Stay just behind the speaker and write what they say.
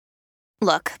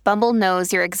Look, Bumble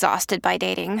knows you're exhausted by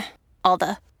dating. All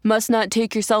the must not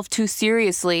take yourself too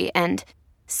seriously and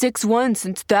 6'1"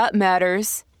 since that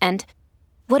matters. And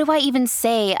what do I even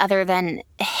say other than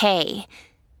hey?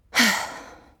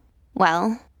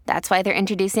 Well, that's why they're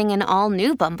introducing an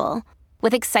all-new Bumble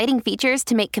with exciting features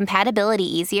to make compatibility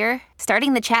easier,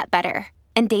 starting the chat better,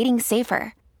 and dating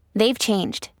safer. They've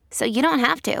changed, so you don't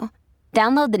have to.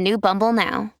 Download the new Bumble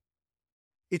now.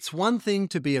 It's one thing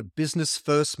to be a business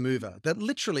first mover that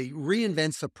literally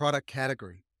reinvents a product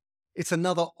category. It's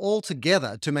another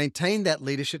altogether to maintain that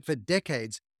leadership for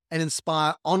decades and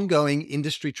inspire ongoing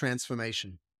industry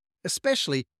transformation,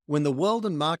 especially when the world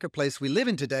and marketplace we live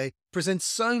in today presents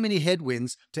so many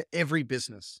headwinds to every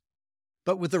business.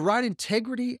 But with the right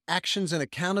integrity, actions, and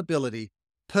accountability,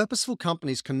 purposeful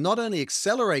companies can not only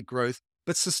accelerate growth,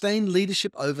 but sustain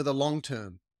leadership over the long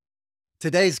term.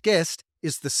 Today's guest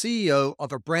is the CEO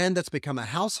of a brand that's become a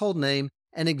household name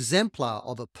and exemplar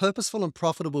of a purposeful and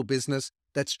profitable business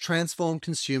that's transformed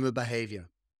consumer behavior.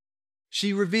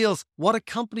 She reveals what a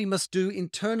company must do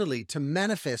internally to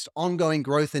manifest ongoing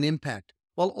growth and impact,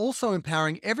 while also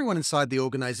empowering everyone inside the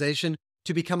organization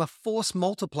to become a force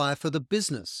multiplier for the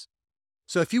business.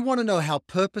 So if you want to know how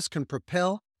purpose can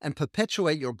propel and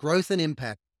perpetuate your growth and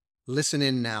impact, listen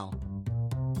in now.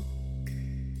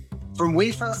 From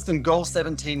WeFast and Goal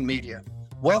 17 Media,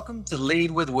 welcome to Lead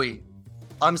with We.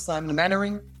 I'm Simon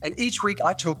Mannering, and each week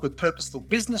I talk with purposeful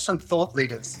business and thought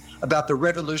leaders about the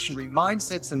revolutionary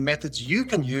mindsets and methods you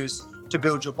can use to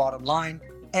build your bottom line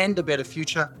and a better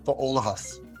future for all of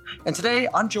us. And today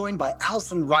I'm joined by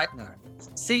Alison Writenour,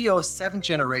 CEO of 7th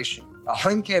Generation, a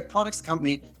home care products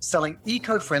company selling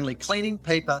eco-friendly cleaning,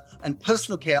 paper, and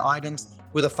personal care items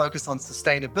with a focus on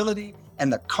sustainability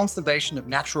and the conservation of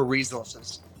natural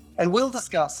resources. And we'll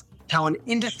discuss how an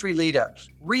industry leader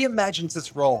reimagines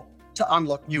its role to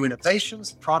unlock new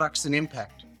innovations, products, and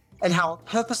impact, and how a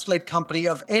purpose-led company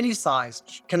of any size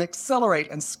can accelerate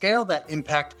and scale that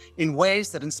impact in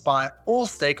ways that inspire all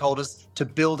stakeholders to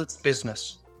build its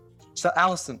business. So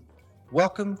Alison,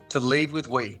 welcome to Lead with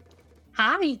We.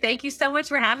 Hi, thank you so much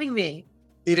for having me.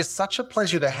 It is such a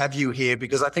pleasure to have you here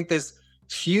because I think there's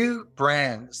few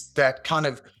brands that kind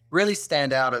of really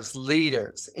stand out as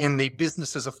leaders in the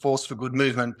business as a force for good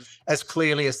movement as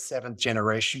clearly as 7th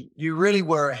Generation. You really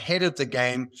were ahead of the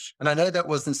game. And I know that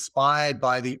was inspired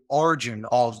by the origin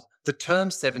of the term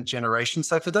 7th Generation.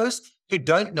 So for those who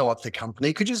don't know of the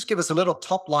company, could you just give us a little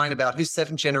top line about who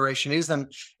 7th Generation is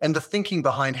and the thinking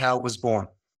behind how it was born?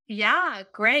 Yeah,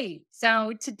 great.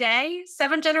 So today,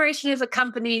 7th Generation is a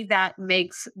company that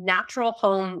makes natural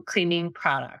home cleaning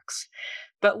products.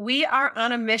 But we are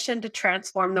on a mission to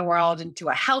transform the world into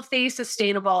a healthy,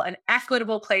 sustainable, and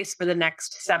equitable place for the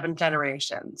next 7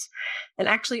 generations. And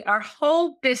actually, our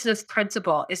whole business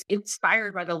principle is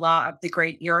inspired by the law of the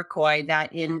great Iroquois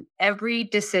that in every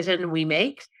decision we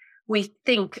make, we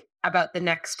think about the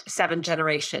next 7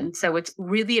 generations. So it's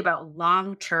really about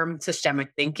long-term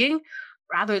systemic thinking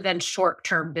rather than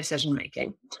short-term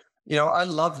decision-making. You know, I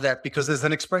love that because there's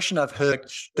an expression I've heard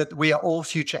that we are all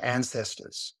future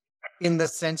ancestors, in the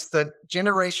sense that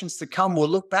generations to come will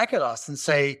look back at us and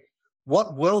say,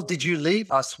 what world did you leave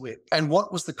us with? And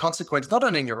what was the consequence, not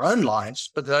only in your own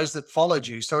lives, but those that followed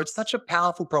you? So it's such a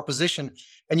powerful proposition.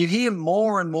 And you hear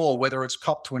more and more, whether it's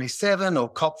COP27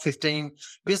 or COP15,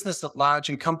 business at large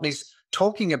and companies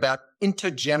talking about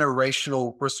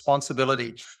intergenerational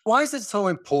responsibility. Why is it so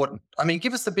important? I mean,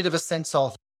 give us a bit of a sense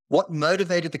of what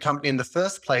motivated the company in the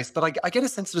first place, but I get a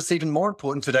sense that it's even more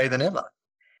important today than ever.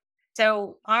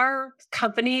 So our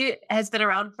company has been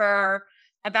around for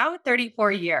about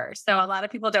 34 years. So a lot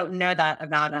of people don't know that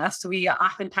about us. We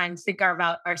oftentimes think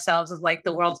about ourselves as like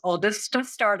the world's oldest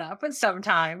startup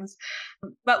sometimes.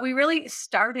 But we really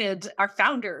started, our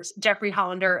founders, Jeffrey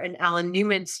Hollander and Alan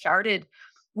Newman, started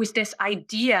with this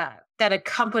idea that a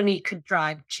company could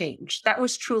drive change. That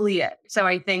was truly it. So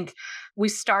I think we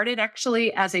started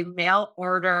actually as a mail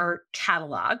order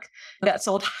catalog that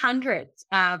sold hundreds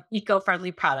of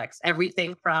eco-friendly products,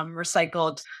 everything from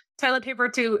recycled toilet paper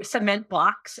to cement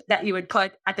blocks that you would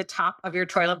put at the top of your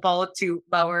toilet bowl to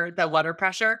lower the water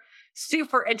pressure.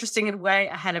 Super interesting and way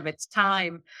ahead of its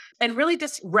time, and really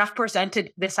just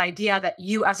represented this idea that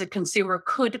you as a consumer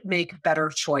could make better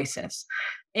choices.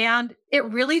 And it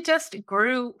really just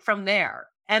grew from there.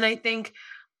 And I think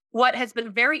what has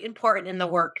been very important in the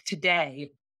work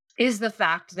today is the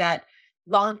fact that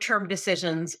long-term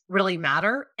decisions really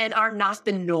matter and are not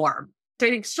the norm. So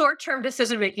I think short-term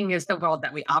decision-making is the world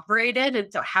that we operate in.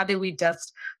 And so how do we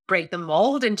just break the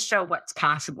mold and show what's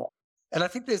possible? And I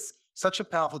think there's such a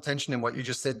powerful tension in what you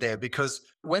just said there, because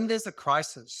when there's a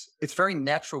crisis, it's very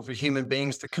natural for human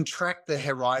beings to contract the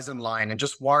horizon line and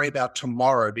just worry about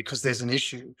tomorrow because there's an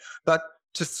issue. But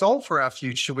to solve for our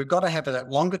future, we've got to have that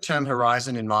longer term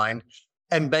horizon in mind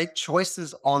and make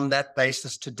choices on that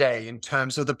basis today in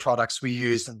terms of the products we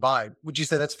use and buy. Would you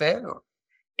say that's fair?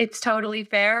 It's totally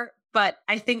fair. But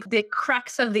I think the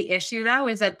crux of the issue, though,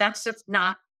 is that that's just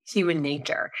not human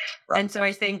nature. Right. And so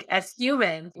I think as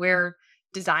humans, we're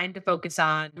designed to focus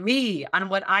on me, on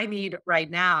what I need right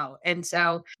now. And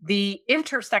so the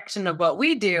intersection of what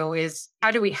we do is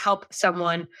how do we help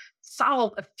someone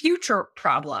solve a future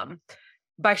problem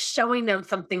by showing them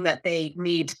something that they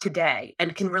need today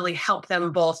and can really help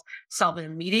them both solve an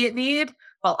immediate need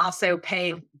while also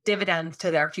paying dividends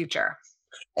to their future.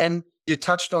 And you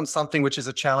touched on something which is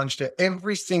a challenge to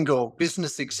every single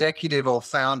business executive or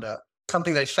founder,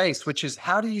 something they face, which is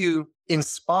how do you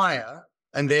inspire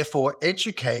and therefore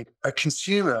educate a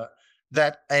consumer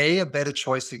that A, better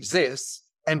choice exists,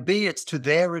 and B, it's to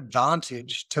their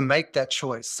advantage to make that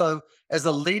choice. So as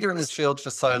a leader in this field for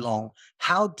so long,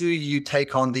 how do you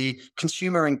take on the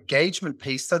consumer engagement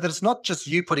piece so that it's not just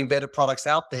you putting better products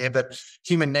out there, but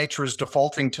human nature is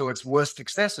defaulting to its worst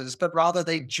successes, but rather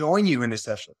they join you in this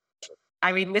effort?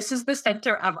 I mean, this is the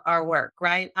center of our work,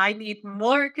 right? I need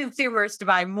more consumers to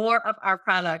buy more of our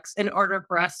products in order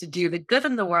for us to do the good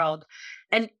in the world.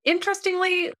 And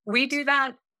interestingly, we do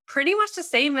that pretty much the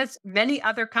same as many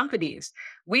other companies.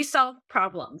 We solve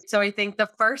problems. So I think the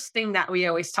first thing that we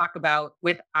always talk about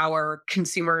with our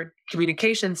consumer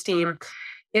communications team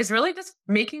is really just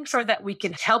making sure that we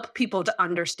can help people to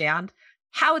understand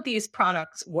how these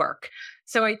products work.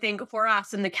 So I think for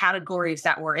us in the categories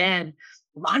that we're in,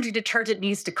 laundry detergent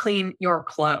needs to clean your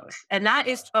clothes. And that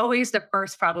is always the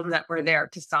first problem that we're there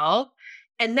to solve.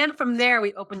 And then from there,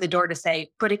 we open the door to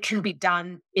say, but it can be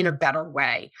done in a better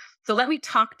way. So let me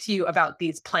talk to you about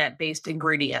these plant-based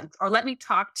ingredients, or let me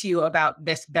talk to you about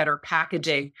this better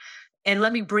packaging. And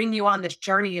let me bring you on this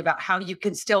journey about how you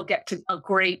can still get to a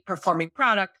great performing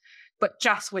product, but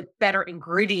just with better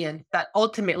ingredients that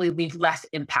ultimately leave less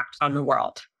impact on the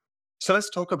world. So let's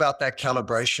talk about that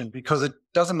calibration, because it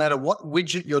doesn't matter what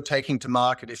widget you're taking to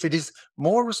market. If it is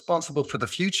more responsible for the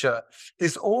future,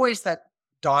 there's always that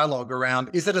dialogue around,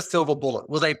 is it a silver bullet?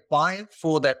 Will they buy it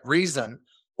for that reason?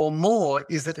 Or more,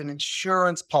 is it an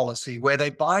insurance policy where they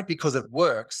buy it because it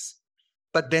works,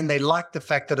 but then they like the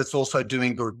fact that it's also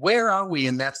doing good? Where are we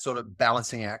in that sort of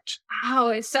balancing act?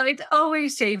 Oh, so it's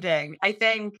always changing. I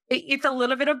think it's a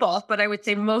little bit of both, but I would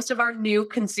say most of our new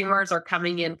consumers are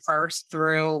coming in first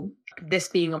through this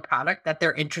being a product that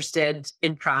they're interested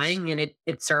in trying, and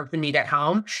it serves the need at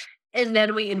home. And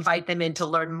then we invite them in to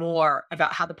learn more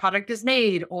about how the product is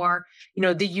made, or,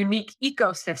 the unique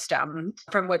ecosystem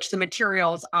from which the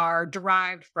materials are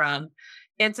derived from.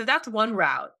 And so that's one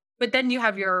route. But then you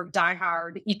have your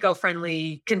diehard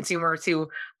eco-friendly consumers who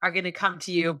are going to come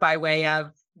to you by way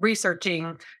of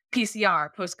researching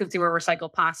PCR, post-consumer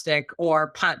recycled plastic, or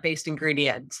plant-based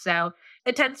ingredients. So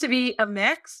it tends to be a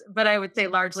mix, but I would say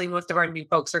largely most of our new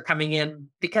folks are coming in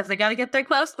because they got to get their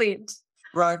clothes cleaned.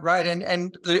 Right. And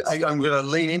I'm going to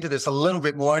lean into this a little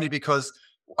bit more, only because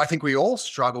I think we all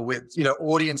struggle with,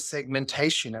 audience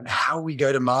segmentation and how we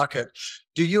go to market.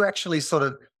 Do you actually sort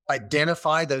of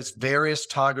identify those various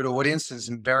target audiences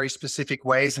in very specific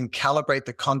ways and calibrate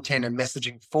the content and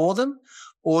messaging for them?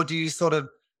 Or do you sort of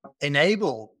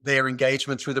enable their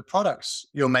engagement through the products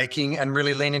you're making and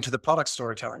really lean into the product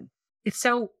storytelling?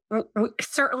 So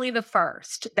certainly the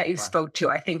first that you spoke to,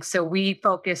 I think. So we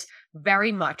focus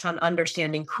very much on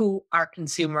understanding who our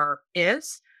consumer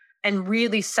is and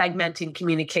really segmenting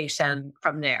communication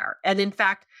from there. And in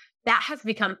fact, that has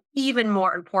become even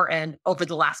more important over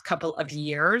the last couple of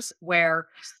years, where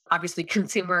obviously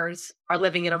consumers are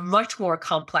living in a much more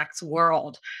complex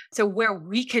world. So where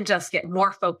we can just get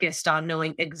more focused on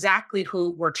knowing exactly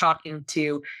who we're talking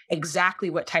to, exactly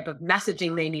what type of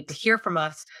messaging they need to hear from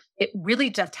us, it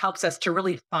really just helps us to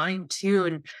really fine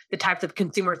tune the types of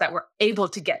consumers that we're able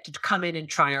to get to come in and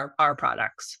try our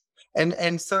products.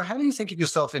 And so how do you think of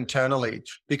yourself internally?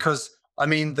 Because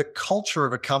the culture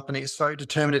of a company is so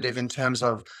determinative in terms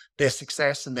of their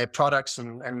success and their products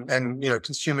and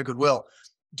consumer goodwill.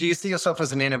 Do you see yourself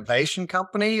as an innovation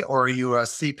company, or are you a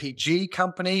CPG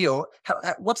company, or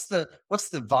what's the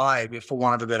vibe, for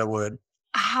want of a better word?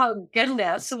 Oh,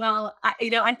 goodness. Well,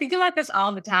 I think about this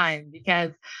all the time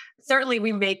because certainly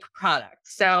we make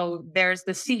products. So there's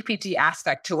the CPG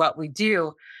aspect to what we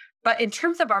do. But in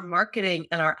terms of our marketing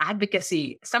and our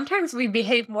advocacy, sometimes we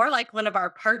behave more like one of our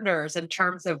partners in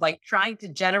terms of trying to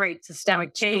generate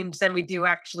systemic change than we do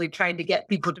actually trying to get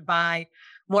people to buy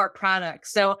more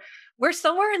products. So we're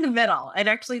somewhere in the middle. And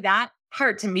actually, that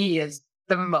part to me is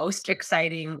the most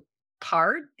exciting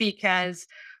part because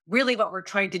really what we're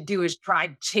trying to do is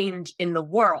drive change in the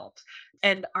world.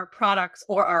 And our products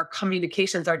or our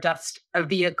communications are just a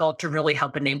vehicle to really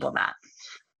help enable that.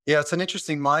 Yeah, it's an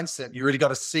interesting mindset. You really got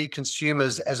to see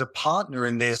consumers as a partner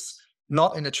in this,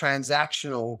 not in a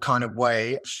transactional kind of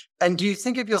way. And do you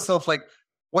think of yourself like,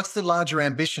 what's the larger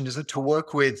ambition? Is it to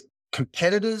work with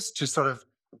competitors to sort of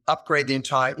upgrade the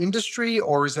entire industry,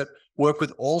 or is it work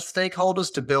with all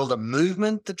stakeholders to build a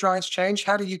movement that drives change?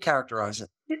 How do you characterize it?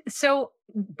 So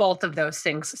both of those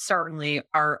things certainly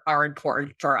are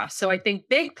important for us. So I think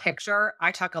big picture,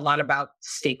 I talk a lot about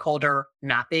stakeholder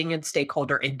mapping and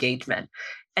stakeholder engagement.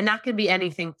 And that can be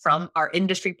anything from our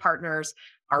industry partners,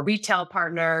 our retail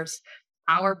partners,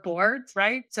 our boards,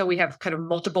 right? So we have kind of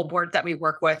multiple boards that we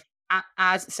work with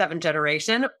as seventh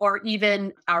generation, or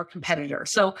even our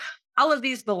competitors. So all of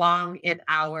these belong in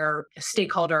our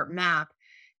stakeholder map.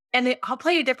 And they all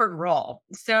play a different role.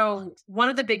 So one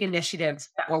of the big initiatives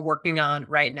that we're working on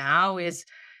right now is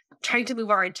trying to move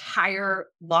our entire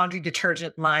laundry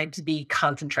detergent line to be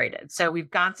concentrated. So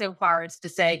we've gone so far as to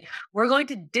say, we're going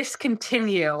to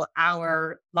discontinue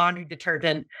our laundry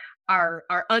detergent, our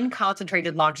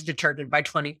unconcentrated laundry detergent by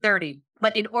 2030.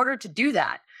 But in order to do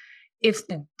that, it's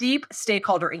deep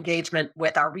stakeholder engagement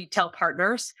with our retail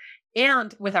partners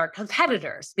and with our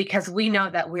competitors, because we know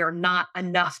that we are not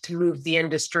enough to move the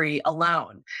industry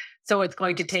alone. So it's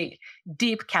going to take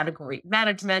deep category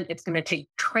management. It's going to take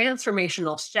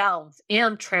transformational shelves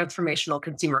and transformational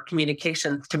consumer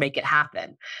communications to make it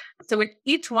happen. So with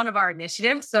each one of our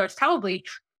initiatives, so it's probably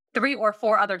 3 or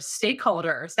 4 other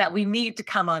stakeholders that we need to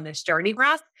come on this journey with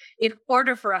us in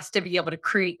order for us to be able to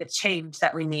create the change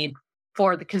that we need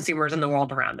for the consumers in the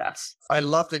world around us. I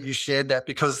love that you shared that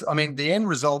because, I mean, the end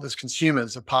result is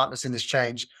consumers are partners in this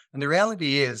change. And the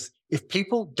reality is, if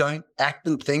people don't act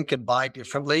and think and buy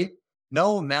differently,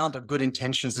 no amount of good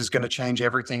intentions is going to change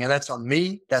everything. And that's on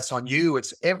me, that's on you.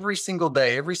 It's every single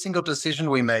day, every single decision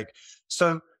we make.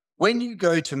 So when you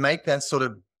go to make that sort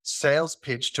of sales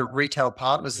pitch to retail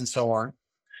partners and so on,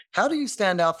 how do you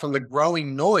stand out from the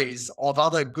growing noise of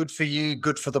other good for you,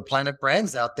 good for the planet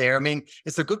brands out there? I mean,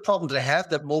 it's a good problem to have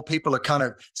that more people are kind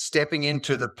of stepping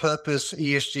into the purpose,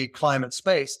 ESG, climate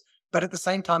space, but at the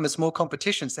same time, it's more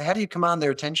competition. So how do you command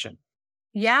their attention?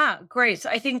 Yeah, great. So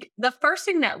I think the first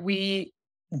thing that we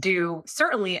do,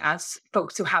 certainly as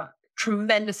folks who have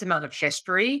tremendous amount of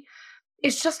history,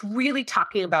 is just really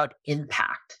talking about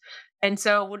impact. And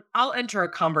so when I'll enter a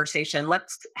conversation,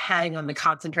 let's hang on the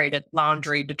concentrated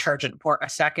laundry detergent for a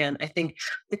second. I think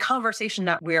the conversation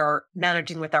that we're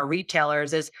managing with our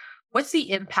retailers is, what's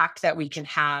the impact that we can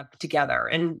have together?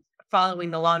 And following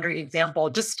the laundry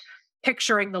example, just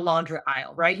picturing the laundry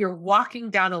aisle, right? You're walking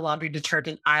down a laundry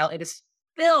detergent aisle. It is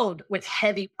filled with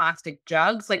heavy plastic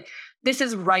jugs. Like, this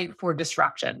is ripe for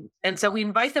disruption. And so we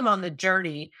invite them on the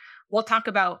journey. We'll talk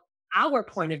about our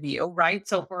point of view, right?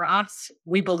 So for us,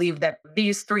 we believe that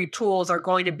these 3 tools are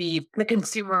going to be the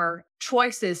consumer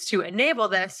choices to enable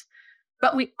this,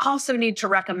 but we also need to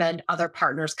recommend other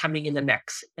partners coming in the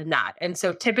mix in that. And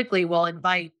so typically we'll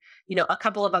invite, a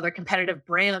couple of other competitive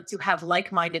brands who have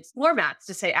like-minded formats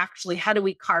to say, actually, how do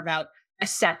we carve out a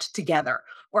set together?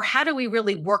 Or how do we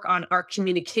really work on our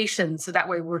communication so that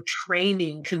way we're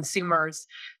training consumers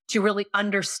to really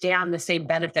understand the same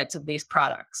benefits of these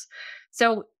products?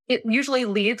 So it usually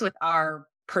leads with our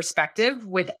perspective,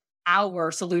 with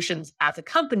our solutions as a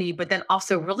company, but then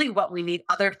also really what we need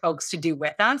other folks to do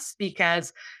with us.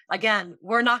 Because again,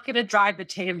 we're not going to drive the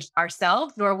change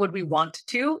ourselves, nor would we want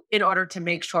to, in order to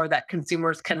make sure that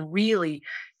consumers can really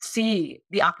see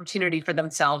the opportunity for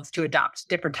themselves to adopt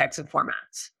different types of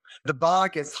formats. The bar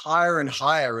gets higher and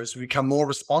higher as we become more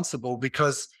responsible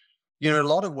because, in a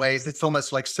lot of ways, it's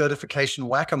almost like certification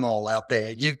whack-a-mole out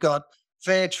there. You've got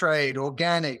fair trade,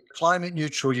 organic, climate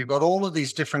neutral. You've got all of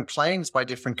these different claims by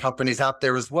different companies out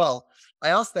there as well. I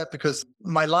ask that because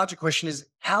my larger question is,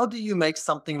 how do you make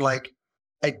something like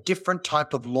a different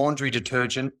type of laundry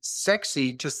detergent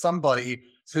sexy to somebody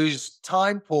who's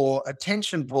time poor,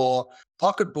 attention poor,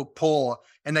 pocketbook poor,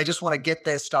 and they just want to get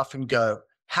their stuff and go?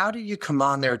 How do you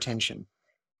command their attention?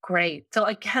 Great. So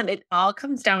again, it all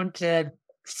comes down to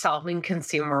solving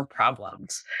consumer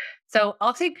problems. So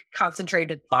I'll take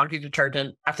concentrated laundry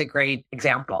detergent as a great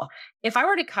example. If I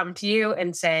were to come to you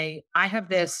and say, I have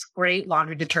this great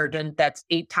laundry detergent that's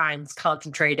 8 times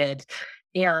concentrated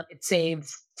and it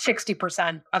saves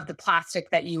 60% of the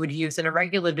plastic that you would use in a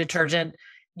regular detergent,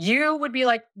 you would be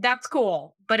like, that's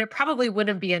cool, but it probably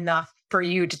wouldn't be enough for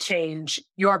you to change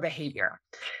your behavior.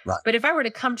 Right. But if I were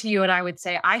to come to you and I would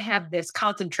say, I have this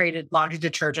concentrated laundry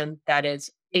detergent that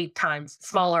is 8 times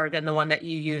smaller than the one that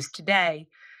you use today,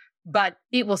 but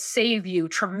it will save you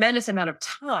tremendous amount of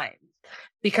time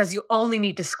because you only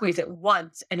need to squeeze it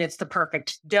once and it's the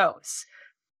perfect dose,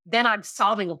 then I'm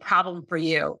solving a problem for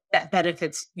you that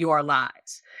benefits your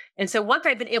lives. And so once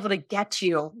I've been able to get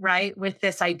you, right, with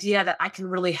this idea that I can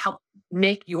really help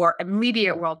make your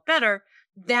immediate world better,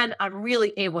 then I'm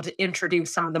really able to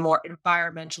introduce some of the more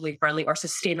environmentally friendly or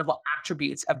sustainable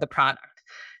attributes of the product.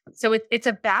 So it's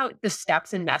about the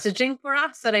steps in messaging for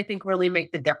us that I think really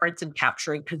make the difference in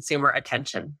capturing consumer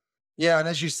attention. Yeah, and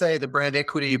as you say, the brand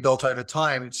equity you built over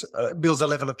time, it builds a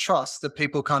level of trust that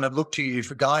people kind of look to you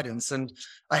for guidance. And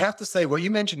I have to say, what you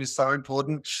mentioned is so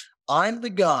important. I'm the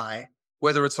guy,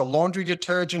 whether it's a laundry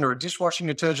detergent or a dishwashing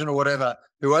detergent or whatever,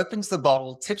 who opens the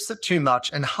bottle, tips it too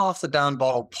much, and half the down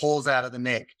bottle pours out of the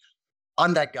neck.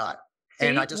 I'm that guy. See,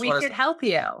 And I just we could help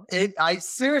you.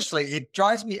 Seriously, it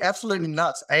drives me absolutely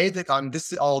nuts. A, that I'm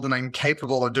this old and I'm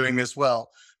capable of doing this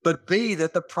well. But B,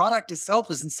 that the product itself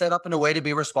isn't set up in a way to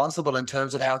be responsible in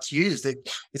terms of how it's used.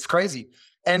 It's crazy.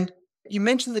 And you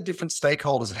mentioned the different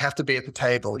stakeholders that have to be at the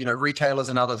table, retailers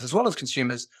and others, as well as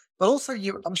consumers. But also,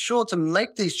 I'm sure to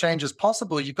make these changes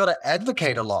possible, you've got to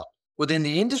advocate a lot within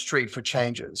the industry for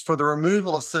changes, for the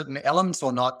removal of certain elements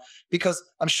or not, because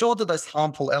I'm sure that those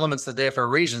harmful elements are there for a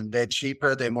reason. They're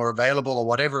cheaper, they're more available, or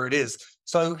whatever it is.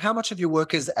 So how much of your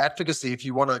work is advocacy if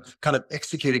you want to kind of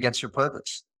execute against your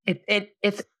purpose?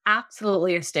 It's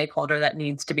absolutely a stakeholder that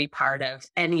needs to be part of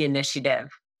any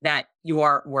initiative that you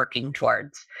are working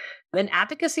towards. And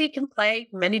advocacy can play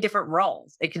many different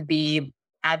roles. It could be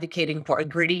advocating for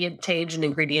ingredient change and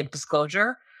ingredient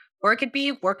disclosure, or it could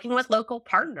be working with local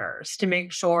partners to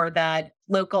make sure that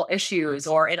local issues,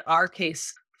 or in our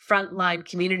case, frontline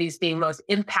communities being most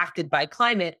impacted by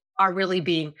climate, are really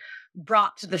being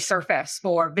brought to the surface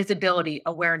for visibility,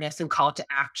 awareness, and call to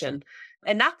action.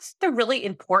 And that's the really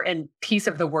important piece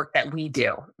of the work that we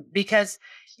do. Because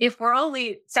if we're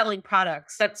only selling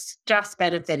products, that's just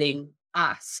benefiting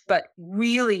us. But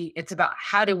really, it's about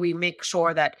how do we make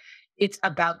sure that it's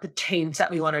about the change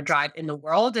that we want to drive in the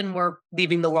world, and we're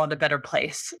leaving the world a better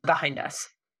place behind us.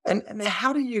 And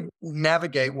how do you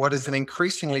navigate what is an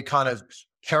increasingly kind of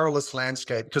perilous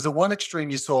landscape? Because at one extreme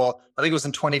you saw, I think it was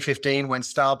in 2015 when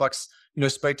Starbucks,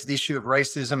 spoke to the issue of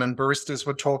racism and baristas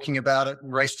were talking about it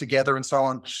and Race Together and so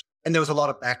on. And there was a lot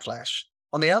of backlash.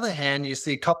 On the other hand, you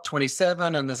see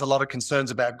COP27 and there's a lot of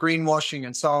concerns about greenwashing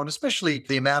and so on, especially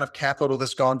the amount of capital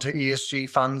that's gone to ESG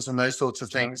funds and those sorts of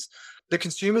things. The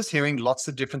consumer's hearing lots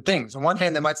of different things. On one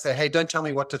hand, they might say, hey, don't tell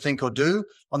me what to think or do.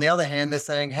 On the other hand, they're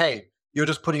saying, hey, you're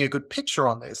just putting a good picture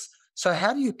on this. So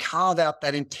how do you carve out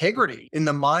that integrity in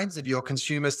the minds of your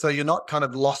consumers so you're not kind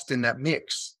of lost in that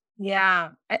mix? Yeah.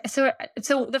 So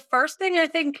the first thing I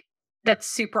think that's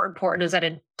super important is that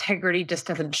integrity just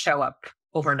doesn't show up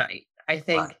overnight. I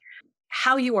think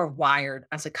how you are wired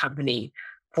as a company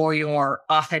for your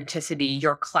authenticity,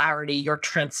 your clarity, your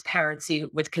transparency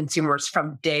with consumers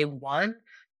from day one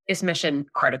is mission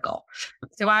critical.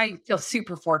 So I feel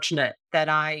super fortunate that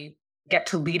I get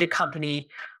to lead a company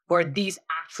where these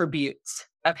attributes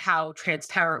of how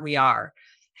transparent we are,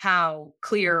 how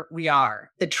clear we are,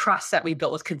 the trust that we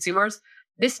built with consumers,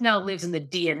 this now lives in the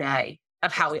DNA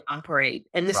of how we operate.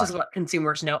 And this is what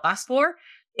consumers know us for.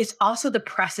 It's also the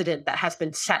precedent that has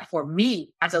been set for me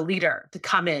as a leader to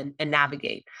come in and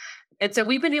navigate. And so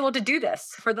we've been able to do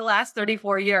this for the last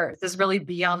 34 years, is really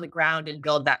be on the ground and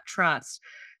build that trust.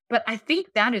 But I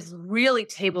think that is really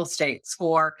table stakes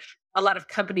for a lot of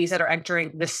companies that are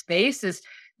entering this space. Is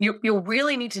you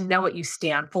really need to know what you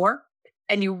stand for.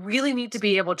 And you really need to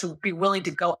be able to be willing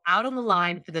to go out on the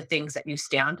line for the things that you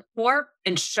stand for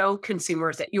and show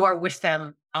consumers that you are with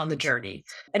them on the journey.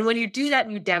 And when you do that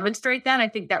and you demonstrate that, I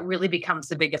think that really becomes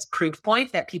the biggest proof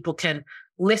point that people can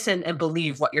listen and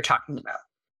believe what you're talking about.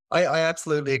 I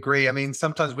absolutely agree. I mean,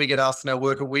 sometimes we get asked in our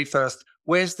work at WeFirst,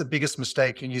 where's the biggest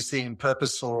mistake you see in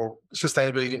purpose or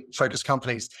sustainability focused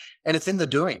companies? And it's in the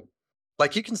doing.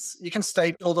 Like you can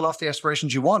state all the lofty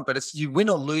aspirations you want, but it's you win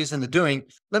or lose in the doing.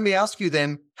 Let me ask you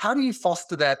then, how do you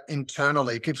foster that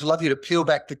internally? I'd love you to peel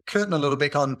back the curtain a little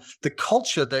bit on the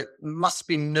culture that must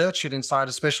be nurtured inside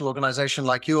a special organization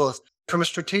like yours. From a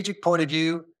strategic point of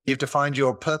view, you've defined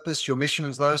your purpose, your mission,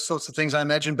 and those sorts of things, I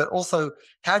imagine, but also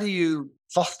how do you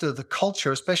foster the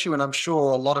culture, especially when I'm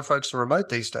sure a lot of folks are remote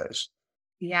these days?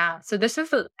 Yeah, so this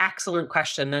is an excellent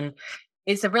question. And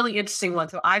It's a really interesting one.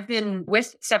 So I've been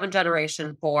with 7th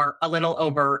Generation for a little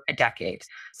over a decade.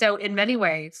 So in many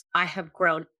ways, I have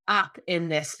grown up in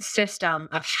this system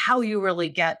of how you really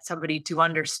get somebody to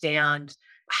understand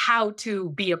how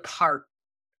to be a part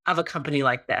of a company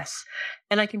like this.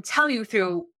 And I can tell you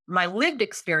through my lived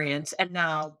experience and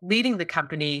now leading the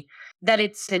company that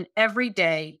it's in every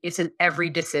day, it's in every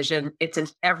decision, it's in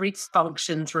every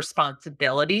function's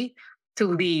responsibility to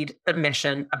lead the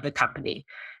mission of the company.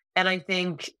 And I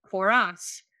think for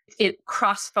us, it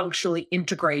cross-functionally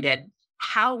integrated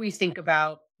how we think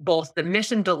about both the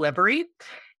mission delivery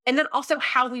and then also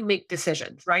how we make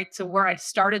decisions, right? So where I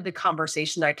started the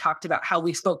conversation, I talked about how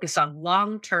we focus on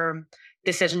long-term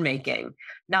decision making,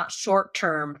 not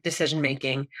short-term decision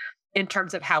making in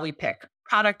terms of how we pick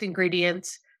product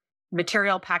ingredients,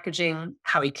 material packaging,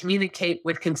 how we communicate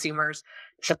with consumers,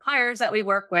 suppliers that we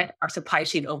work with, our supply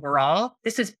chain overall.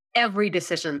 This is every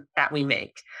decision that we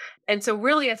make. And so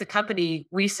really as a company,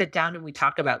 we sit down and we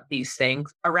talk about these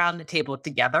things around the table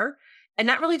together. And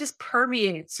that really just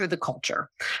permeates through the culture.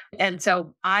 And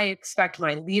so I expect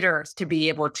my leaders to be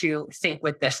able to think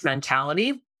with this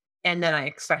mentality. And then I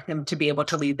expect them to be able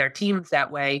to lead their teams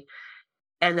that way.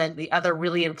 And then the other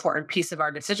really important piece of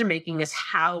our decision making is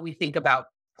how we think about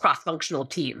cross-functional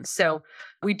teams. So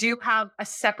we do have a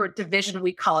separate division.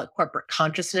 We call it corporate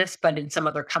consciousness, but in some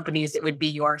other companies, it would be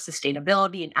your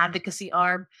sustainability and advocacy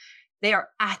arm. They are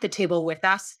at the table with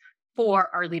us for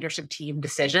our leadership team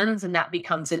decisions. And that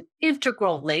becomes an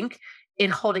integral link in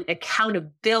holding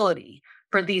accountability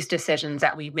for these decisions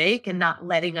that we make and not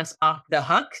letting us off the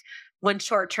hook when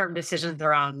short-term decisions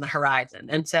are on the horizon.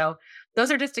 And so those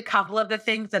are just a couple of the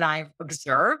things that I've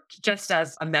observed just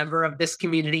as a member of this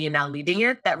community and now leading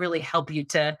it that really help you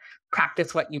to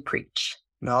practice what you preach.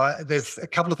 No, there's a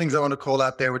couple of things I want to call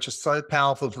out there, which is so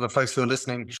powerful for the folks who are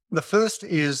listening. The first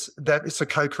is that it's a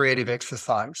co-creative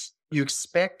exercise. You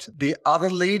expect the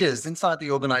other leaders inside the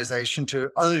organization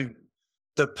to own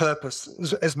the purpose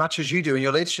as much as you do in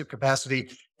your leadership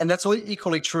capacity. And that's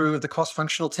equally true of the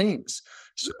cross-functional teams.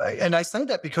 And I say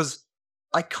that because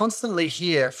I constantly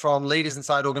hear from leaders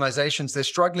inside organizations, they're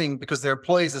struggling because their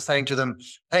employees are saying to them,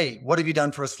 hey, what have you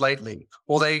done for us lately?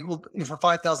 Or for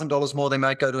 $5,000 more, they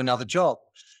might go to another job.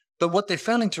 But what they're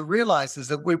failing to realize is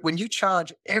that when you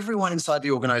charge everyone inside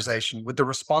the organization with the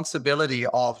responsibility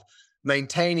of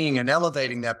maintaining and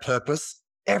elevating that purpose,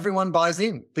 everyone buys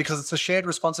in because it's a shared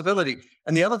responsibility.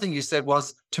 And the other thing you said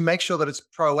was to make sure that it's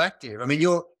proactive. I mean,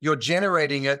 you're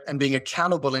generating it and being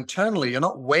accountable internally. You're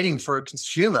not waiting for a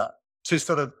consumer to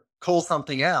sort of call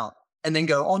something out and then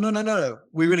go, oh, no,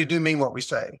 we really do mean what we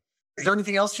say. Is there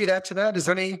anything else you'd add to that? Is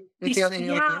there anything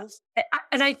else?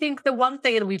 And I think the one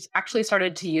thing, and we've actually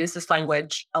started to use this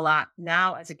language a lot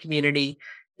now as a community,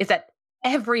 is that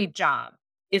every job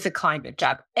is a climate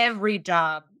job. Every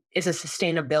job is a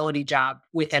sustainability job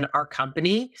within our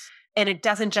company. And it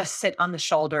doesn't just sit on the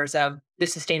shoulders of the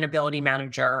sustainability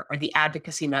manager or the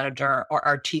advocacy manager or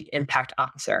our chief impact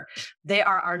officer. They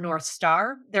are our North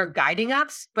Star. They're guiding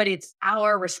us, but it's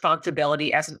our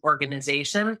responsibility as an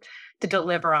organization to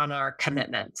deliver on our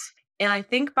commitments. And I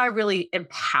think by really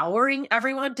empowering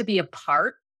everyone to be a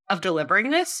part of delivering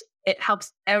this, it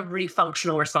helps every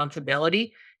functional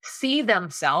responsibility see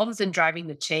themselves in driving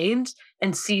the change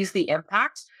and sees the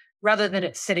impact rather than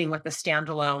it sitting with a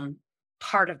standalone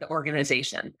part of the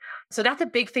organization. So that's a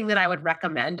big thing that I would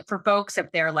recommend for folks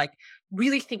if they're like,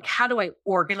 really think, how do I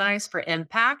organize for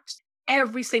impact?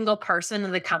 Every single person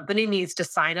in the company needs to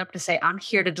sign up to say, I'm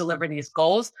here to deliver these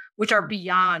goals, which are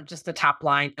beyond just the top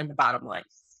line and the bottom line.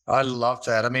 I love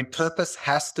that. I mean, purpose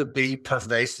has to be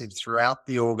pervasive throughout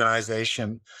the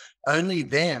organization. Only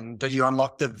then do you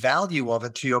unlock the value of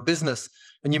it to your business.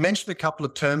 And you mentioned a couple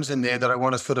of terms in there that I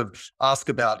want to sort of ask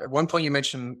about. At one point, you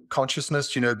mentioned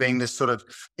consciousness, being this sort of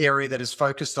area that is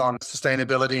focused on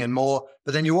sustainability and more.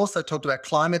 But then you also talked about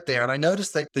climate there. And I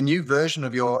noticed that the new version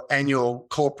of your annual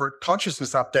corporate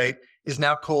consciousness update is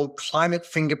now called Climate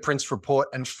Fingerprints Report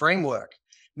and Framework.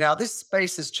 Now, this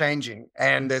space is changing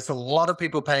and there's a lot of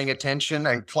people paying attention,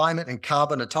 and climate and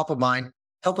carbon are top of mind.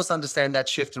 Help us understand that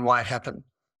shift and why it happened.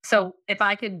 So if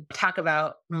I could talk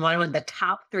about one of the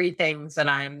top 3 things that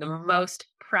I'm the most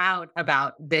proud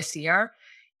about this year,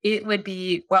 it would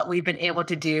be what we've been able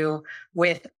to do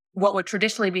with what would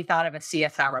traditionally be thought of as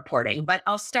CSR reporting. But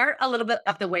I'll start a little bit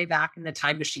of the way back in the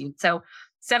time machine. So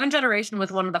 7th Generation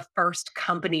was one of the first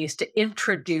companies to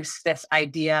introduce this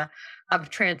idea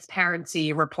of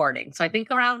transparency reporting. So I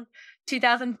think around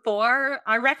 2004.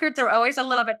 Our records are always a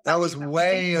little bit. That was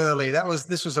way early.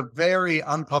 This was a very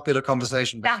unpopular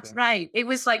conversation. That's right. It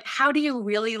was like, how do you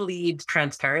really lead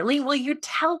transparently? Well, you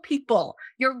tell people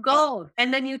your goals,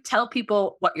 and then you tell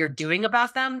people what you're doing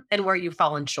about them and where you've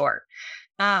fallen short.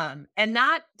 And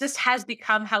that just has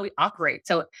become how we operate.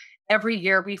 So every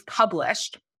year we've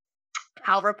published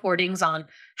our reportings on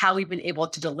how we've been able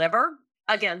to deliver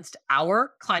against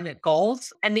our climate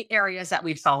goals and the areas that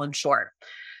we've fallen short.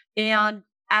 And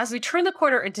as we turn the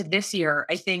corner into this year,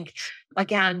 I think,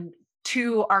 again,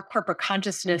 to our corporate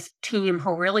consciousness team,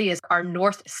 who really is our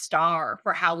North Star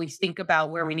for how we think about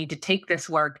where we need to take this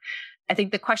work, I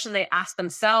think the question they ask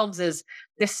themselves is,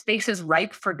 this space is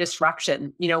ripe for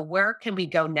disruption. Where can we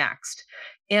go next?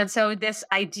 And so this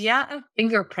idea of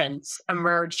fingerprints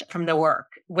emerged from the work,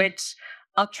 which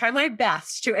I'll try my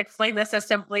best to explain this as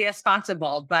simply as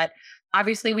possible. But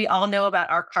obviously, we all know about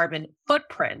our carbon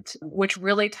footprint, which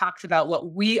really talks about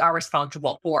what we are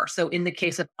responsible for. So in the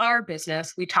case of our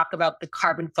business, we talk about the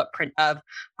carbon footprint of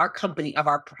our company, of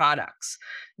our products.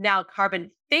 Now,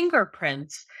 carbon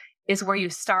fingerprints is where you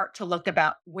start to look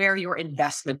about where your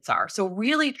investments are. So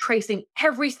really tracing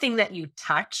everything that you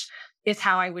touch is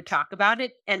how I would talk about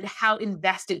it, and how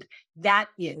invested that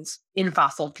is in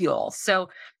fossil fuels. So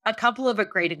a couple of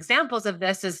great examples of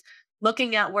this is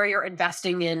looking at where you're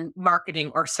investing in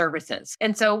marketing or services.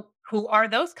 And so who are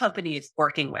those companies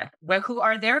working with? Who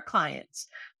are their clients?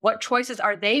 What choices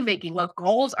are they making? What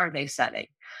goals are they setting?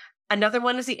 Another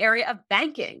one is the area of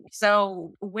banking.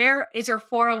 So where is your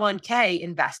 401k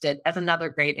invested, as another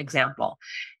great example?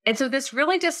 And so this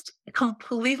really just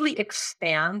completely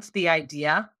expands the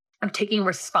idea of taking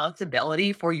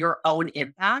responsibility for your own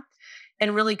impact,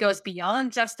 and really goes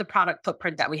beyond just the product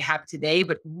footprint that we have today,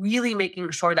 but really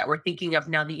making sure that we're thinking of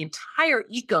now the entire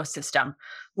ecosystem,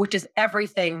 which is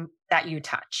everything that you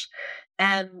touch.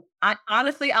 And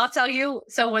I'll tell you,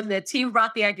 so when the team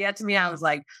brought the idea to me, I was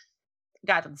like,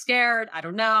 guys, I'm scared. I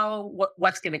don't know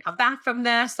what's going to come back from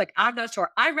this. Like, I'm not sure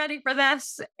I'm ready for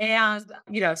this. And,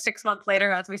 6 months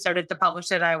later, as we started to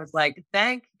publish it, I was like,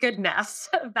 thank goodness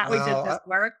that we did this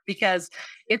work, because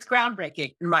it's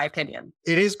groundbreaking, in my opinion.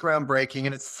 It is groundbreaking.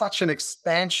 And it's such an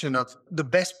expansion of the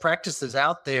best practices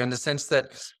out there, in the sense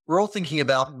that we're all thinking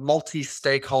about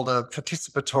multi-stakeholder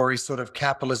participatory sort of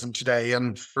capitalism today,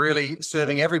 and really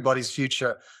serving everybody's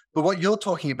future. But what you're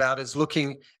talking about is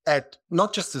looking at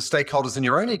not just the stakeholders in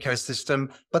your own ecosystem,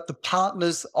 but the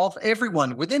partners of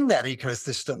everyone within that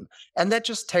ecosystem. And that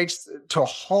just takes to a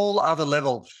whole other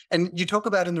level. And you talk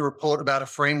about in the report about a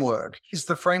framework. Is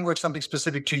the framework something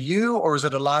specific to you, or is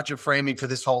it a larger framing for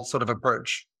this whole sort of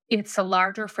approach? It's a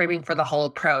larger framing for the whole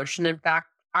approach. And in fact,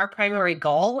 our primary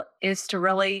goal is to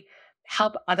really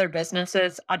help other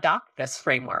businesses adopt this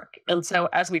framework. And so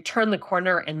as we turn the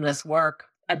corner in this work,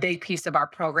 a big piece of our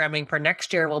programming for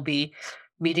next year will be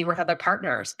meeting with other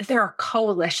partners. If there are a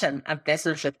coalition of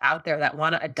businesses out there that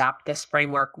want to adopt this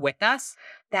framework with us,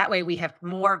 that way we have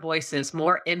more voices,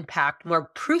 more impact, more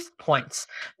proof points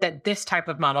that this type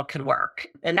of model can work.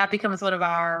 And that becomes one of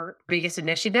our biggest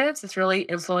initiatives. It's really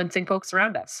influencing folks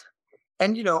around us.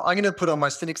 And, I'm going to put on my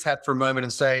cynic's hat for a moment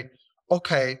and say,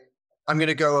 okay, I'm going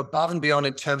to go above and beyond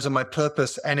in terms of my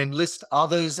purpose and enlist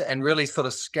others and really sort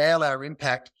of scale our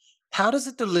impact. How does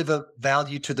it deliver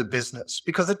value to the business?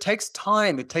 Because it takes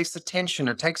time, it takes attention,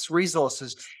 it takes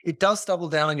resources. It does double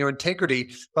down on your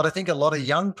integrity. But I think a lot of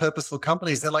young, purposeful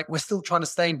companies, they're like, we're still trying to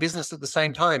stay in business at the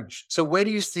same time. So where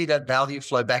do you see that value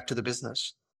flow back to the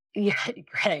business? Yeah,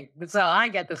 great. So I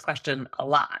get this question a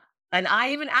lot. And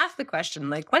I even ask the question,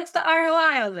 like, what's the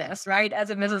ROI on this, right, as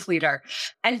a business leader?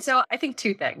 And so I think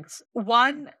two things.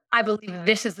 One, I believe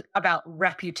this is about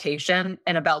reputation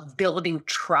and about building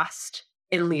trust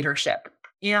in leadership.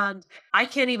 And I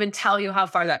can't even tell you how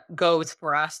far that goes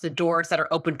for us, the doors that are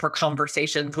open for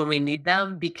conversations when we need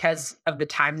them, because of the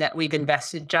time that we've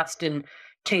invested just in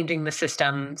changing the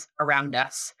systems around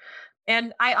us.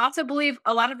 And I also believe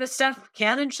a lot of this stuff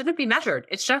can and shouldn't be measured.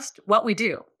 It's just what we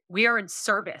do. We are in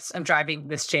service of driving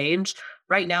this change.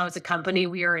 Right now, as a company,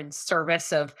 we are in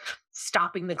service of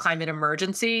stopping the climate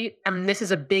emergency. And this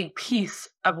is a big piece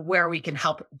of where we can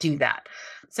help do that.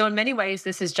 So in many ways,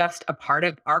 this is just a part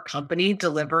of our company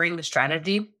delivering the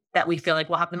strategy that we feel like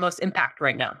will have the most impact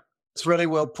right now. It's really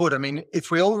well put. I mean,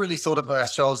 if we all really thought of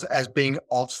ourselves as being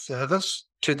of service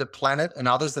to the planet and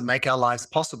others that make our lives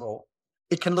possible,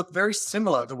 it can look very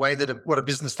similar the way that what a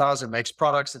business does. It makes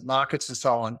products, it markets and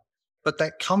so on. But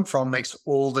that come from makes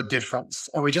all the difference.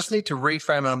 And we just need to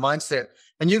reframe our mindset.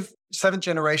 And seventh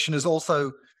generation is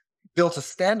also built a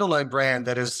standalone brand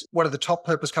that is one of the top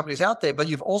purpose companies out there, but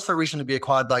you've also recently been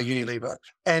acquired by Unilever.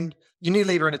 And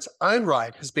Unilever in its own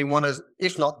right has been one of,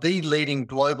 if not the leading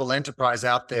global enterprise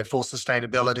out there for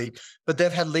sustainability, but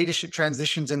they've had leadership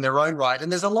transitions in their own right.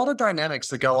 And there's a lot of dynamics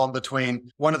that go on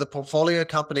between one of the portfolio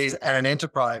companies and an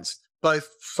enterprise, both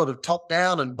sort of top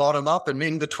down and bottom up and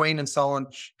in between and so on.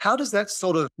 How does that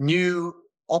sort of new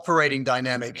operating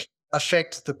dynamic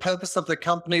affect the purpose of the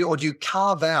company, or do you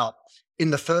carve out in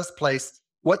the first place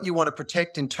what you want to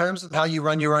protect in terms of how you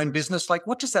run your own business? Like,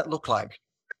 what does that look like?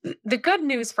 The good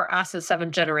news for us as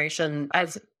Seventh Generation,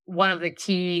 as one of the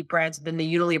key brands within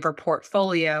the Unilever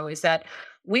portfolio, is that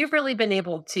we've really been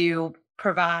able to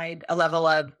provide a level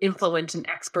of influence and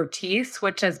expertise,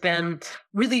 which has been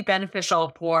really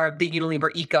beneficial for the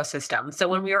Unilever ecosystem. So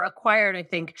when we were acquired, I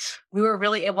think we were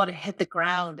really able to hit the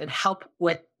ground and help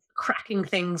with cracking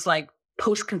things like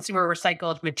post-consumer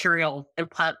recycled material and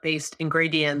plant-based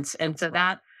ingredients. And so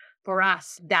that, for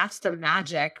us, that's the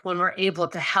magic when we're able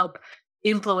to help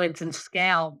influence and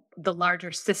scale the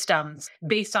larger systems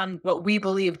based on what we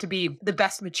believe to be the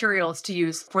best materials to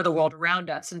use for the world around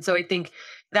us. And so I think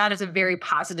that is a very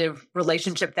positive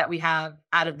relationship that we have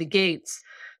out of the gates.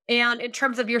 And in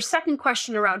terms of your second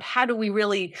question around how do we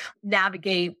really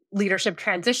navigate leadership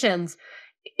transitions,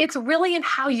 it's really in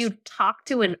how you talk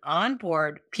to and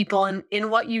onboard people in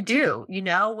what you do. You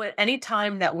know, any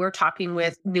time that we're talking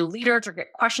with new leaders or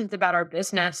get questions about our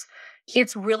business,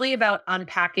 it's really about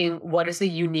unpacking what is the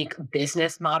unique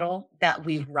business model that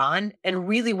we run and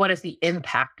really what is the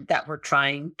impact that we're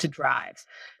trying to drive.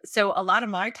 So a lot of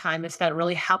my time is spent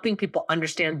really helping people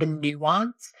understand the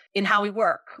nuance in how we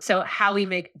work. So how we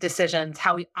make decisions,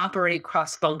 how we operate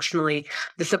cross-functionally,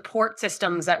 the support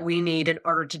systems that we need in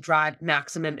order to drive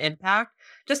maximum impact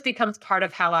just becomes part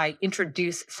of how I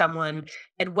introduce someone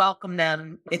and welcome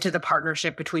them into the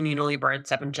partnership between Unilever and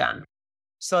 7Gen.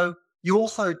 So you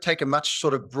also take a much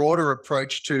sort of broader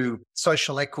approach to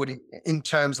social equity in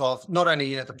terms of not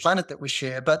only the planet that we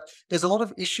share, but there's a lot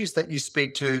of issues that you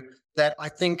speak to that I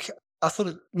think are sort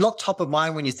of not top of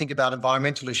mind when you think about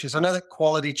environmental issues. I know that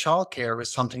quality childcare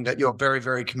is something that you're very,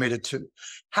 very committed to.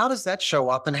 How does that show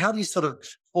up, and how do you sort of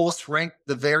force rank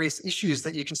the various issues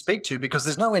that you can speak to? Because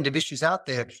there's no end of issues out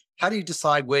there. How do you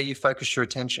decide where you focus your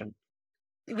attention?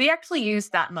 We actually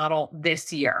used that model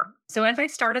this year. So as I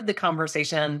started the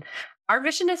conversation, our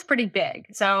mission is pretty big.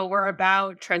 So we're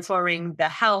about transforming the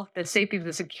health, the safety,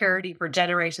 the security for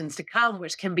generations to come,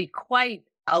 which can be quite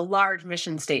a large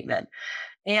mission statement.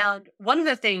 And one of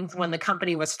the things when the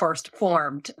company was first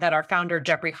formed that our founder,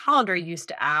 Jeffrey Hollander, used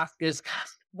to ask is,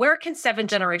 where can 7th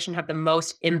Generation have the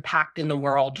most impact in the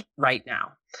world right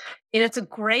now? And it's a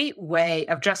great way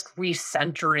of just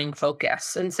recentering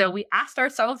focus. And so we asked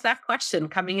ourselves that question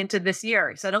coming into this year.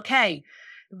 We said, okay,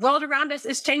 the world around us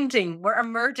is changing. We're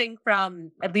emerging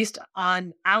from, at least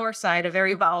on our side, a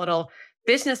very volatile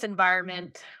business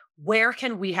environment. Where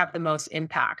can we have the most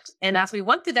impact? And as we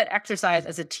went through that exercise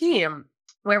as a team,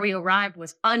 where we arrived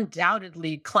was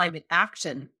undoubtedly climate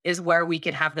action is where we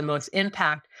can have the most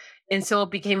impact. And so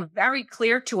it became very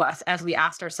clear to us as we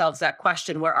asked ourselves that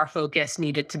question where our focus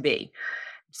needed to be.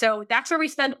 So that's where we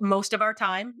spend most of our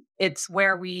time. It's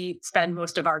where we spend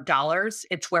most of our dollars.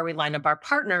 It's where we line up our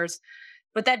partners.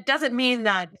 But that doesn't mean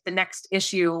that the next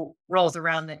issue rolls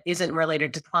around that isn't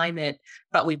related to climate,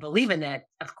 but we believe in it.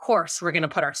 Of course, we're going to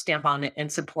put our stamp on it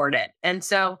and support it. And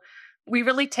so we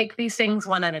really take these things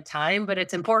one at a time, but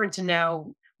it's important to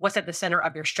know what's at the center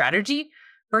of your strategy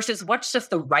versus what's just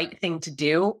the right thing to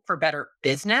do for better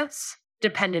business,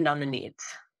 dependent on the needs.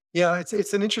 Yeah,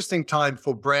 it's an interesting time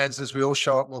for brands as we all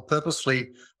show up more purposefully.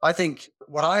 I think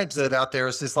what I observe out there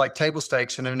is this like table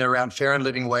stakes and around fair and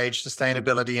living wage,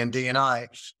 sustainability and D&I.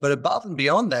 But above and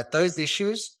beyond that, those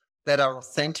issues that are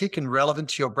authentic and relevant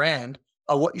to your brand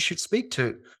are what you should speak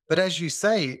to. But as you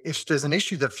say, if there's an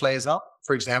issue that flares up,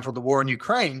 for example, the war in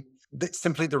Ukraine, that's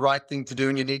simply the right thing to do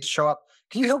and you need to show up.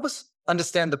 Can you help us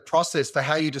understand the process for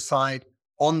how you decide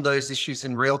on those issues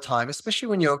in real time, especially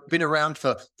when you've been around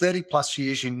for 30 plus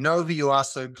years, you know who you are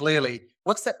so clearly?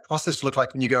 What's that process look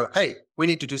like when you go, hey, we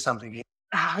need to do something here?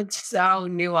 Oh, it's so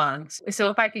nuanced. So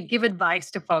if I could give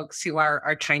advice to folks who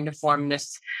are trying to form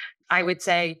this, I would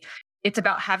say it's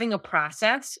about having a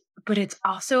process, but it's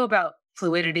also about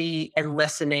fluidity and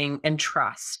listening and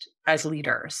trust as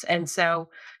leaders. And so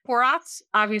for us,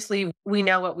 obviously, we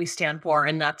know what we stand for,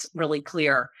 and that's really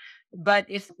clear. But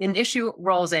if an issue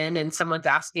rolls in and someone's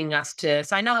asking us to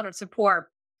sign on or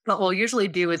support, what we'll usually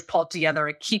do is pull together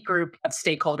a key group of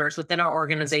stakeholders within our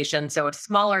organization. So a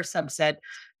smaller subset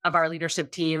of our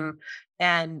leadership team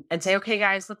and say, okay,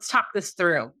 guys, let's talk this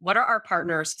through. What are our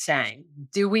partners saying?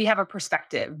 Do we have a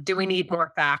perspective? Do we need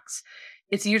more facts?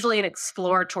 It's usually an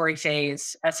exploratory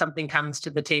phase as something comes to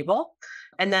the table.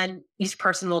 And then each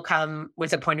person will come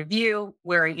with a point of view,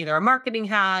 wearing either a marketing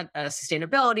hat, a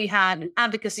sustainability hat, an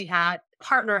advocacy hat,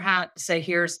 partner hat to say,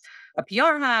 here's a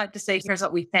PR hat to say, here's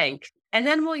what we think. And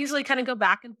then we'll usually kind of go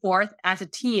back and forth as a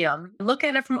team, look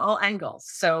at it from all angles.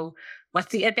 So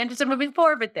what's the advantage of moving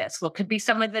forward with this? What could be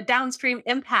some of the downstream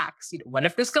impacts? What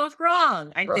if this goes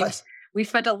wrong? I think we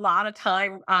spent a lot of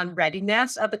time on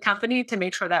readiness of the company to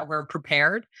make sure that we're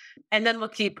prepared, and then we'll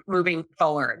keep moving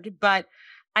forward. But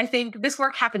I think this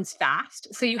work happens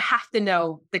fast. So you have to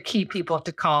know the key people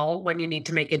to call when you need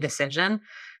to make a decision.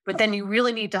 But then you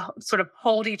really need to sort of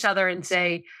hold each other and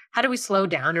say, how do we slow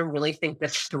down and really think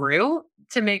this through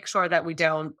to make sure that we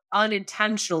don't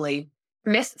unintentionally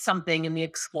miss something in the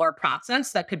explore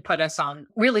process that could put us on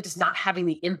really just not having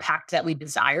the impact that we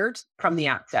desired from the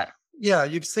outset. Yeah,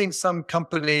 you've seen some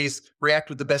companies react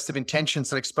with the best of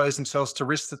intentions and expose themselves to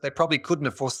risks that they probably couldn't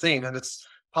have foreseen. And it's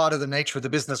part of the nature of the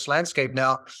business landscape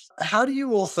now. How do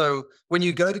you also, when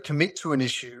you go to commit to an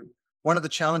issue, one of the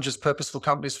challenges purposeful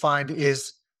companies find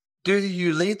is, do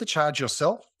you lead the charge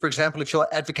yourself? For example, if you're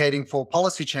advocating for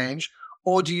policy change,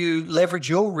 or do you leverage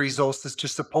your resources to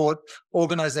support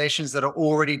organizations that are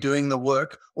already doing the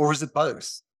work, or is it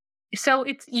both? So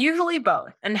it's usually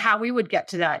both. And how we would get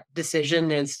to that decision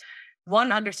is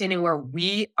one, understanding where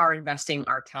we are investing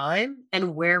our time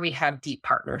and where we have deep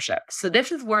partnerships. So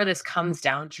this is where this comes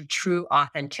down to true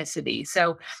authenticity.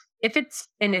 So if it's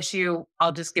an issue,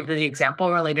 I'll just give the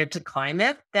example related to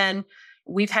climate, then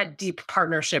we've had deep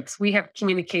partnerships. We have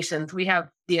communications. We have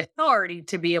the authority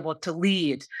to be able to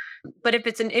lead. But if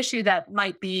it's an issue that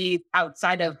might be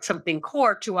outside of something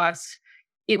core to us,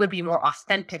 it would be more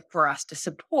authentic for us to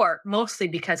support, mostly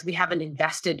because we haven't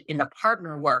invested in the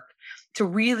partner work to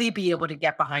really be able to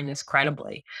get behind this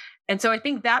credibly. And so I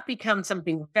think that becomes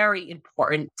something very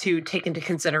important to take into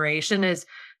consideration is,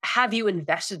 have you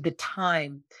invested the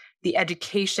time, the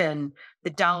education, the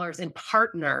dollars in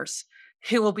partners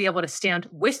who will be able to stand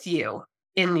with you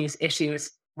in these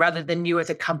issues rather than you as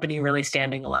a company really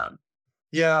standing alone?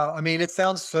 Yeah, I mean, it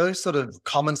sounds so sort of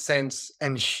common sense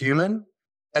and human.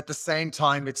 At the same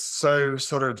time, it's so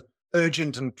sort of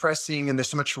urgent and pressing, and there's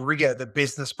so much rigor that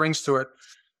business brings to it.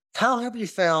 How have you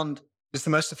found is the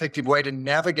most effective way to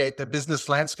navigate the business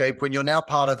landscape when you're now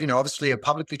part of, obviously a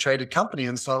publicly traded company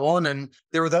and so on? And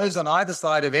there are those on either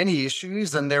side of any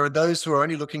issues, and there are those who are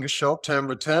only looking at short-term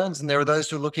returns, and there are those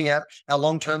who are looking at our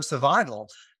long-term survival.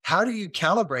 How do you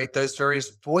calibrate those various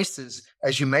voices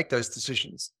as you make those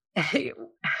decisions? I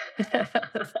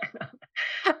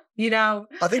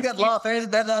think that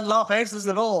laugh answers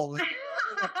it all.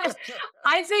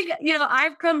 I think,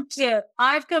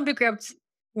 I've come to grips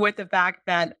with the fact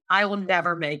that I will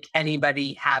never make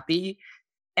anybody happy,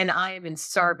 and I am in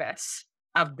service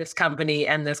of this company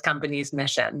and this company's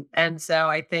mission. And so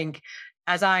I think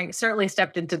as I certainly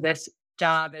stepped into this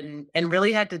job and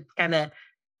really had to kind of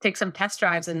take some test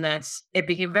drives in this, it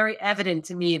became very evident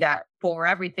to me that for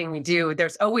everything we do,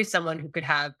 there's always someone who could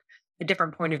have a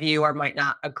different point of view or might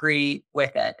not agree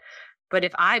with it. But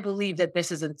if I believe that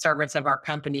this is in service of our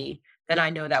company, then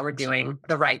I know that we're doing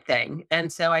the right thing.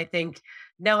 And so I think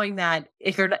knowing that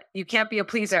you can't be a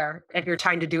pleaser if you're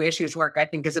trying to do issues work, I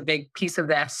think is a big piece of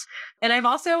this. And I've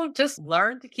also just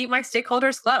learned to keep my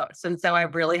stakeholders close. And so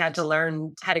I've really had to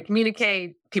learn how to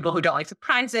communicate, people who don't like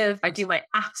surprises. I do my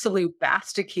absolute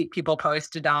best to keep people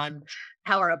posted on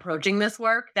how we're approaching this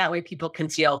work. That way people can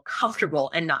feel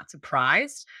comfortable and not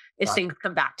surprised if things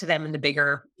come back to them in the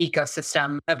bigger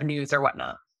ecosystem of news or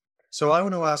whatnot. So I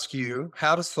want to ask you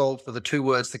how to solve for the two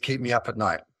words that keep me up at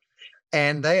night.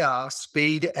 And they are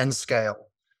speed and scale.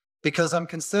 Because I'm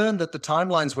concerned that the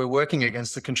timelines we're working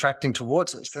against are contracting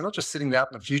towards us. They're not just sitting out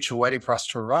in the future waiting for us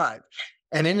to arrive.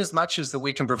 And in as much as that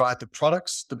we can provide the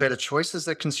products, the better choices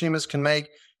that consumers can make,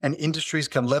 and industries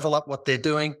can level up what they're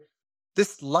doing,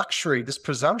 this luxury, this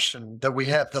presumption that we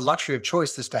have, the luxury of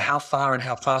choice as to how far and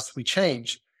how fast we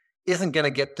change, isn't going to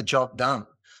get the job done.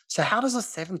 So how does a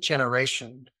seventh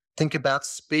generation think about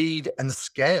speed and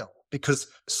scale? Because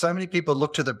so many people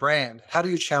look to the brand. How do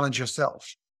you challenge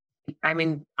yourself? I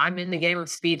mean, I'm in the game of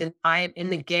speed, and I am in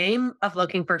the game of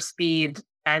looking for speed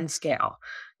and scale.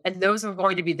 And those are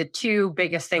going to be the two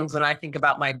biggest things when I think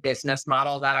about my business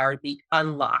model that are the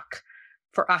unlock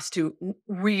for us to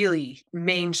really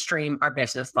mainstream our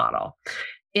business model.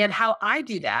 And how I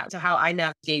do that, so how I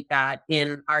navigate that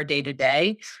in our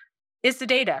day-to-day, is the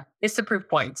data, it's the proof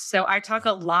points. So I talk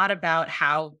a lot about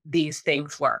how these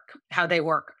things work, how they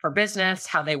work for business,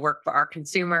 how they work for our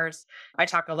consumers. I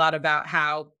talk a lot about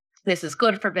how this is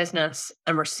good for business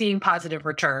and we're seeing positive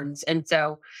returns. And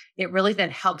so it really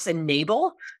then helps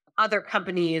enable other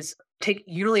companies. Take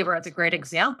Unilever as a great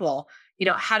example.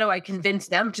 How do I convince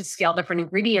them to scale different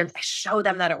ingredients? I show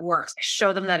them that it works. I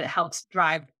show them that it helps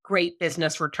drive great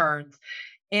business returns.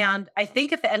 And I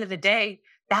think at the end of the day,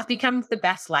 that becomes the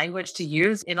best language to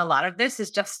use in a lot of this,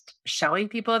 is just showing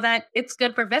people that it's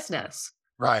good for business.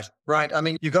 Right. I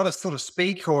mean, you've got to sort of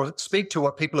speak to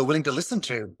what people are willing to listen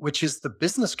to, which is the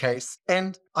business case.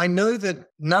 And I know that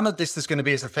none of this is going to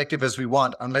be as effective as we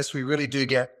want unless we really do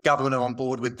get government on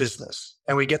board with business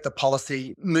and we get the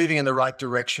policy moving in the right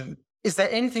direction. Is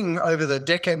there anything over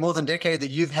the more than decade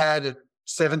that you've had at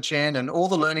 7Gen and all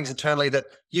the learnings internally that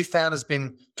you found has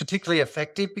been particularly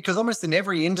effective? Because almost in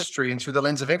every industry and through the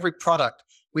lens of every product,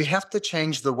 we have to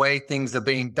change the way things are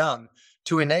being done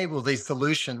to enable these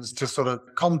solutions to sort of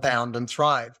compound and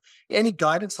thrive. Any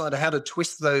guidance on how to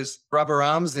twist those rubber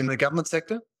arms in the government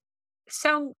sector?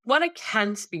 So what I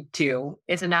can speak to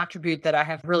is an attribute that I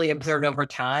have really observed over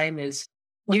time is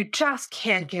you just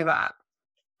can't give up.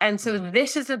 And so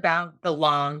this is about the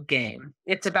long game.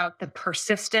 It's about the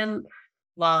persistent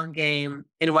long game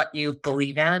in what you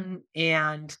believe in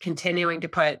and continuing to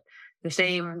put the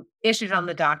same issues on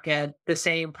the docket, the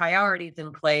same priorities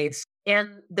in place,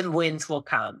 and the wins will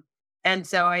come. And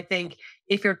so I think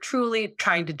if you're truly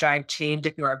trying to drive change,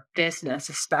 if you're a business,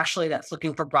 especially that's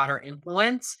looking for broader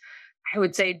influence, I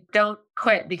would say don't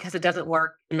quit because it doesn't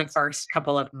work in the first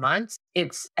couple of months.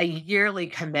 It's a yearly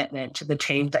commitment to the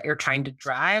change that you're trying to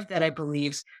drive that I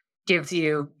believe gives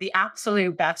you the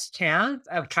absolute best chance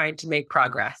of trying to make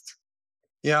progress.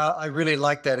 Yeah, I really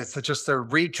like that. It's just a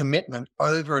recommitment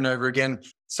over and over again.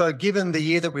 So given the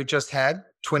year that we've just had,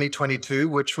 2022,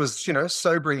 which was,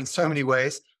 sobering in so many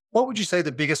ways, what would you say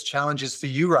the biggest challenge is for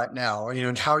you right now?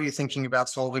 And how are you thinking about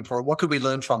solving for it? What could we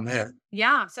learn from there?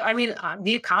 Yeah. So,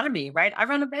 the economy, right? I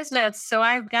run a business, so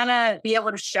I've got to be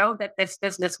able to show that this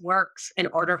business works in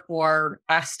order for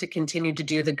us to continue to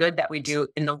do the good that we do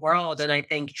in the world. And I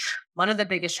think one of the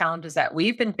biggest challenges that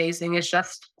we've been facing is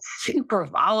just super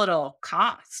volatile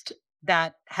cost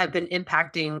that have been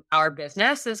impacting our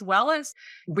business, as well as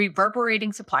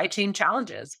reverberating supply chain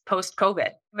challenges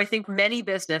post-COVID. I think many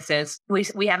businesses,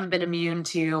 we haven't been immune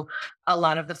to a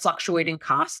lot of the fluctuating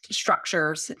cost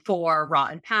structures for raw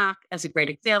and pack as a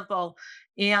great example.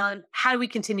 And how do we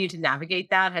continue to navigate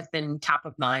that has been top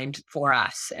of mind for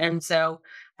us. And so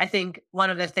I think one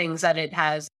of the things that it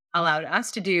has allowed us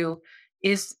to do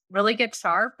is really get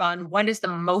sharp on what is the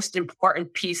most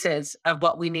important pieces of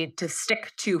what we need to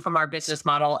stick to from our business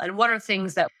model and what are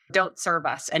things that don't serve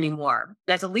us anymore.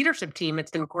 As a leadership team, it's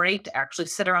been great to actually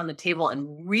sit around the table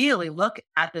and really look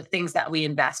at the things that we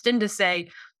invest in to say,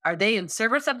 are they in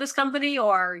service of this company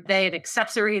or are they an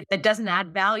accessory that doesn't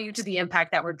add value to the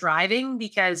impact that we're driving?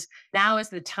 Because now is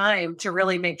the time to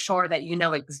really make sure that you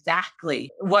know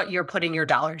exactly what you're putting your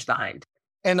dollars behind.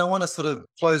 And I want to sort of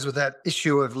close with that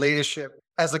issue of leadership.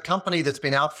 As a company that's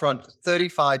been out front for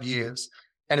 35 years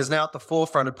and is now at the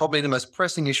forefront of probably the most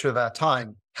pressing issue of our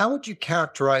time, how would you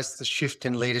characterize the shift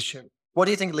in leadership? What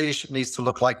do you think leadership needs to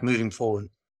look like moving forward?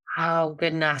 Oh,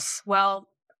 goodness. Well,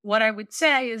 what I would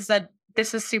say is that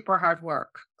this is super hard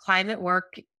work. Climate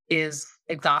work is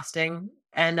exhausting.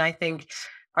 And I think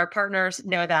our partners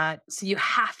know that. So you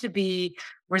have to be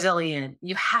resilient.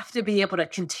 You have to be able to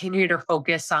continue to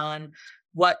focus on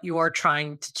what you're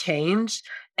trying to change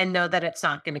and know that it's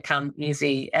not going to come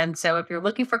easy. And so if you're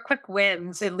looking for quick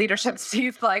wins in leadership,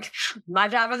 Steve's like, my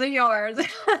job isn't yours.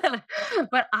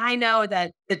 But I know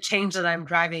that the change that I'm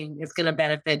driving is going to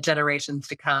benefit generations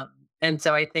to come. And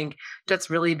so I think just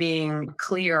really being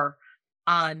clear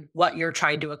on what you're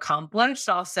trying to accomplish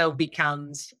also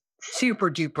becomes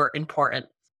super duper important.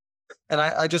 And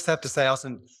I just have to say,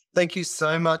 Alison, thank you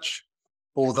so much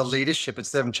for the leadership at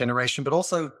 7Gen, but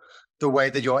also the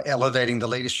way that you're elevating the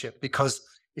leadership, because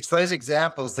it's those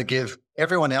examples that give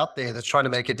everyone out there that's trying to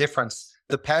make a difference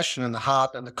the passion and the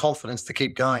heart and the confidence to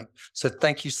keep going. So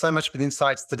thank you so much for the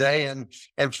insights today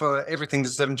and for everything that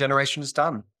 7Gen has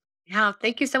done. Yeah,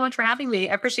 thank you so much for having me.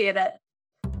 I appreciate it.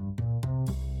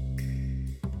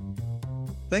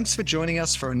 Thanks for joining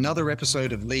us for another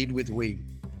episode of Lead with We.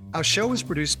 Our show is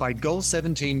produced by Goal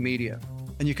 17 Media,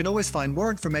 and you can always find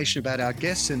more information about our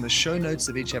guests in the show notes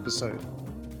of each episode.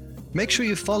 Make sure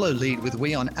you follow Lead with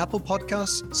We on Apple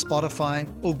Podcasts, Spotify,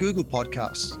 or Google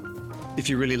Podcasts. If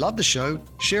you really love the show,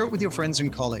 share it with your friends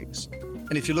and colleagues.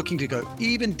 And if you're looking to go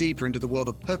even deeper into the world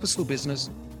of purposeful business,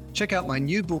 check out my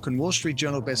new book and Wall Street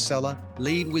Journal bestseller,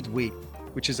 Lead with We,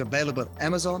 which is available at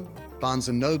Amazon, Barnes &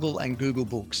 Noble, and Google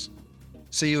Books.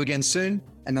 See you again soon,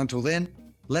 and until then,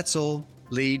 let's all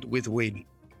lead with we.